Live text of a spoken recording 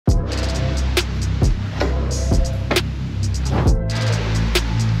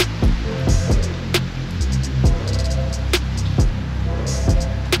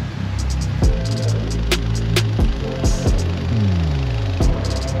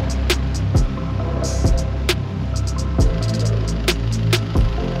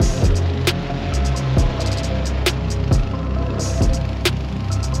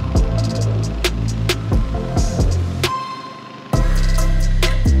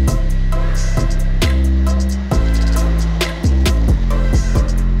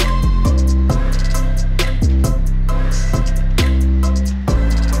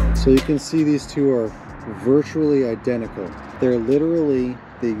can see these two are virtually identical. They're literally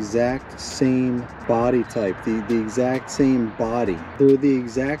the exact same body type, the exact same body. They're the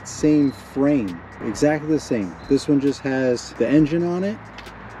exact same frame, exactly the same. This one just has the engine on it,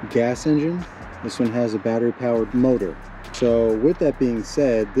 gas engine. This one has a battery powered motor. So with that being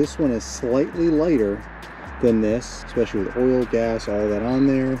said, this one is slightly lighter than this, especially with oil, gas, all that on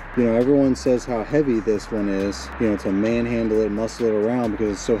there. You know, everyone says how heavy this one is, you know, to manhandle it, muscle it around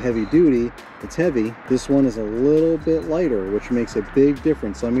because it's so heavy duty. It's heavy. This one is a little bit lighter, which makes a big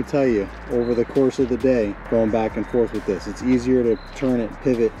difference. Let me tell you, over the course of the day, going back and forth with this, it's easier to turn it,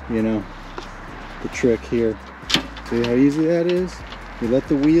 pivot, you know, the trick here. See how easy that is? You let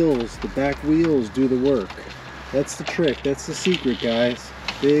the wheels, the back wheels, do the work. That's the trick. That's the secret, guys.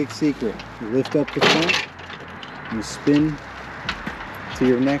 Big secret. You lift up the front, you spin to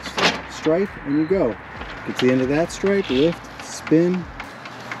your next stripe, and you go. Get to the end of that stripe, lift, spin,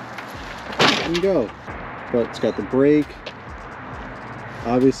 and go. But it's got the brake.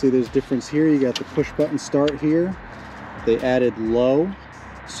 Obviously, there's difference here. You got the push button start here. They added low.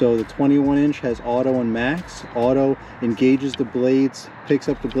 So the 21-inch has auto and max. Auto engages the blades, picks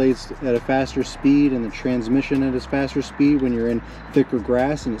up the blades at a faster speed, and the transmission at a faster speed when you're in thicker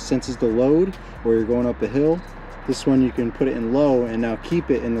grass and it senses the load or you're going up a hill. This one you can put it in low and now keep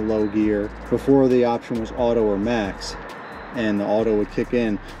it in the low gear. Before the option was auto or max, and the auto would kick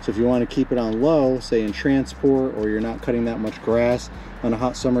in. So if you want to keep it on low, say in transport, or you're not cutting that much grass on a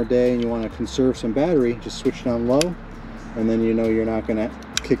hot summer day and you want to conserve some battery, just switch it on low, and then you know you're not going to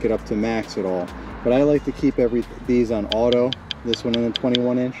kick it up to max at all. But I like to keep these on auto, this one in the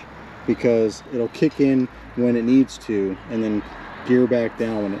 21-inch, because it'll kick in when it needs to and then gear back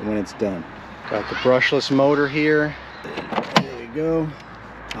down when it's done. Got the brushless motor here. There we go.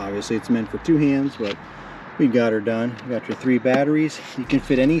 Obviously it's meant for two hands, but we got her done. You got your 3 batteries. You can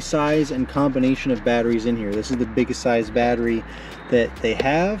fit any size and combination of batteries in here. This is the biggest size battery that they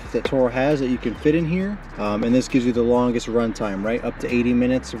have, that Toro has, that you can fit in here. And this gives you the longest run time, right? Up to 80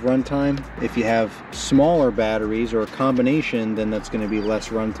 minutes of run time. If you have smaller batteries or a combination, then that's going to be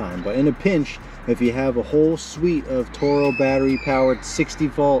less run time. But in a pinch, if you have a whole suite of Toro battery powered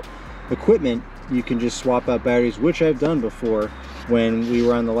 60-volt equipment, you can just swap out batteries, which I've done before when we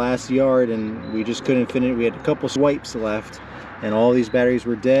were on the last yard and we just couldn't finish. We had a couple swipes left and all these batteries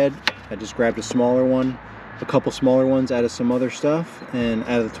were dead. I just grabbed a smaller one, a couple smaller ones out of some other stuff, and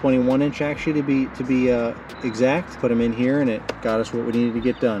out of the 21-inch actually to be exact, put them in here, and it got us what we needed to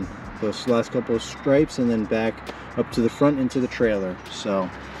get done. Those last couple of stripes and then back up to the front into the trailer. So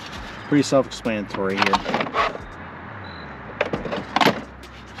pretty self-explanatory here.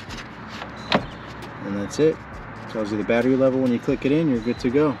 And that's it. Tells you the battery level. When you click it in, you're good to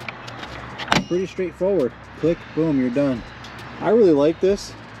go. Pretty straightforward. Click, boom, you're done. I really like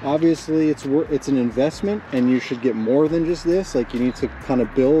this. Obviously it's an investment and you should get more than just this. Like, you need to kind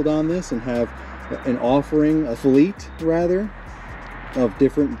of build on this and have an offering, a fleet rather, of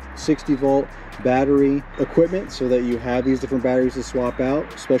different 60-volt battery equipment so that you have these different batteries to swap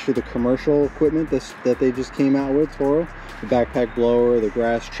out, especially the commercial equipment that they just came out with, Toro. The backpack blower, the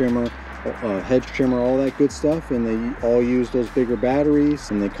grass trimmer, hedge trimmer, all that good stuff, and they all use those bigger batteries,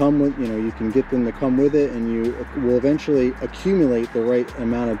 and they come with, you know, you can get them to come with it, and you will eventually accumulate the right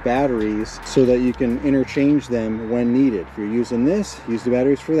amount of batteries so that you can interchange them when needed. If you're using this, use the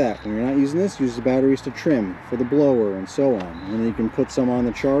batteries for that. When you're not using this, use the batteries to trim for the blower and so on, and then you can put some on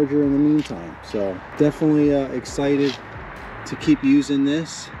the charger in the meantime. So definitely excited to keep using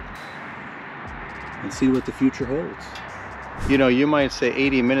this and see what the future holds. You know, you might say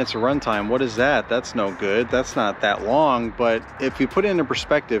 80 minutes of runtime. What is that? That's no good. That's not that long. But if you put it into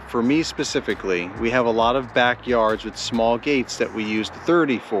perspective, for me specifically, we have a lot of backyards with small gates that we use the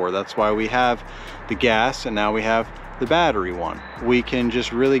 30 for. That's why we have the gas, and now we have the battery one. We can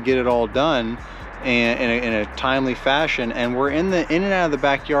just really get it all done and in a timely fashion, and we're in and out of the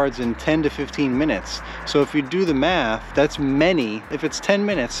backyards in 10 to 15 minutes. So if you do the math, that's many. If it's 10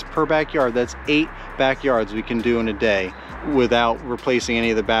 minutes per backyard, that's 8 backyards we can do in a day without replacing any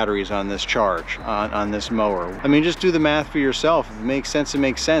of the batteries on this charge, on this mower. I mean, just do the math for yourself. If it makes sense, it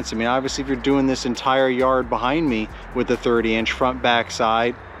makes sense. I mean, obviously if you're doing this entire yard behind me with the 30-inch front back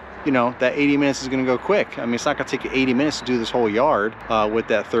side, you know, that 80 minutes is going to go quick. I mean, it's not going to take you 80 minutes to do this whole yard with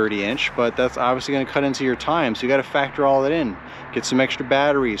that 30-inch, but that's obviously going to cut into your time. So you got to factor all that in. Get some extra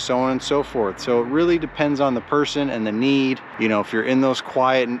batteries, so on and so forth. So it really depends on the person and the need. You know, if you're in those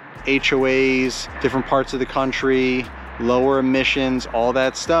quiet HOAs, different parts of the country, lower emissions, all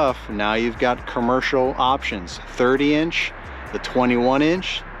that stuff, now you've got commercial options. 30-inch, the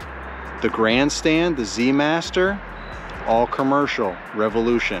 21-inch, the Grandstand, the Z Master, all commercial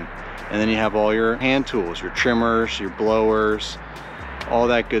Revolution. And then you have all your hand tools, your trimmers, your blowers, all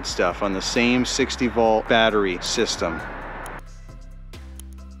that good stuff on the same 60 volt battery system.